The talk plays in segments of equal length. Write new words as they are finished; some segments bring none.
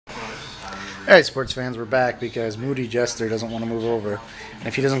Alright, sports fans, we're back because Moody Jester doesn't want to move over. And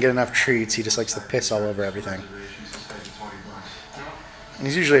if he doesn't get enough treats, he just likes to piss all over everything. And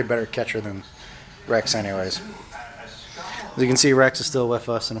he's usually a better catcher than Rex anyways. As you can see, Rex is still with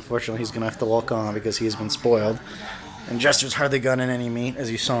us, and unfortunately he's going to have to walk on because he has been spoiled. And Jester's hardly gotten any meat,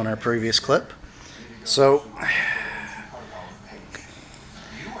 as you saw in our previous clip. So,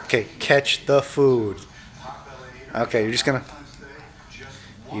 okay, catch the food. Okay, you're just going to...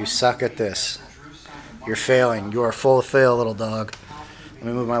 You suck at this. You're failing. You are full of fail, little dog. Let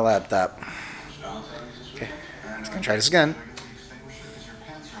me move my laptop. Okay, I'm going to try this again.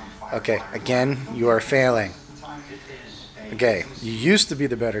 Okay, again, you are failing. Okay, you used to be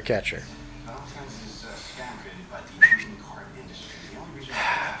the better catcher.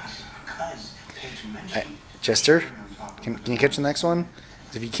 Right, Chester, can you catch the next one?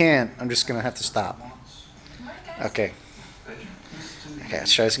 If you can't, I'm just going to have to stop. Okay. Okay,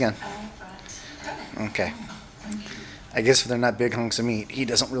 let's try this again. Okay. I guess if they're not big hunks of meat, he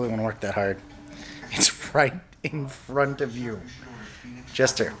doesn't really want to work that hard. It's right in front of you.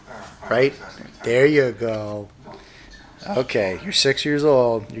 Chester, right? There you go. Okay, you're 6 years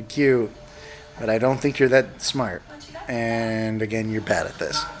old. You're cute. But I don't think you're that smart. And again, you're bad at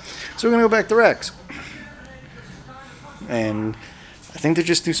this. So we're going to go back to Rex. And I think they're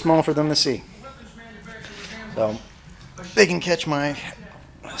just too small for them to see. So they can catch my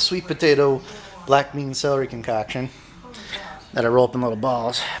sweet potato black bean celery concoction that I roll up in little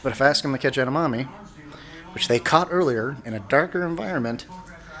balls. But if I ask them to catch edamame, which they caught earlier in a darker environment,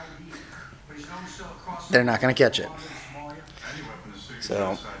 they're not going to catch it.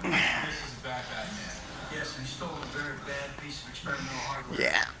 So,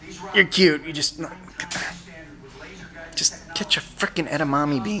 yeah, you're cute. You just catch a freaking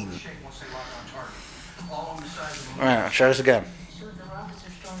edamame bean. Alright, try this again.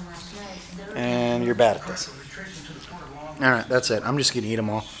 And you're bad at this. Alright, that's it. I'm just going to eat them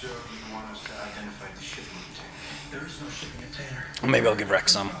all. Maybe I'll give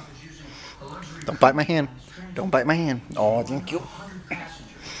Rex some. Don't bite my hand. Don't bite my hand. Oh, thank you.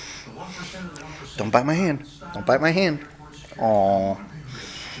 Don't bite my hand. Don't bite my hand. Oh.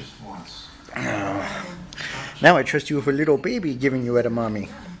 Now I trust you with a little baby giving you edamame.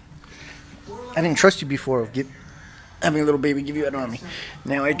 I didn't trust you before of having a little baby give you edamame.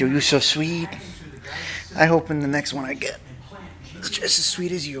 Now I do. You're so sweet. I hope in the next one I get, it's just as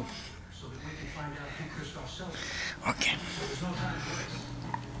sweet as you. Okay.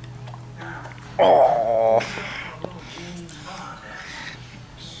 Oh.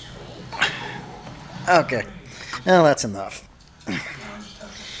 Okay. Well, that's enough.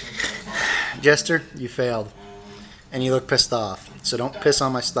 Jester, you failed. And you look pissed off. So don't piss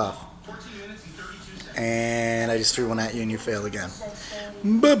on my stuff. And I just threw one at you and you failed again.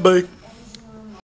 Bye-bye.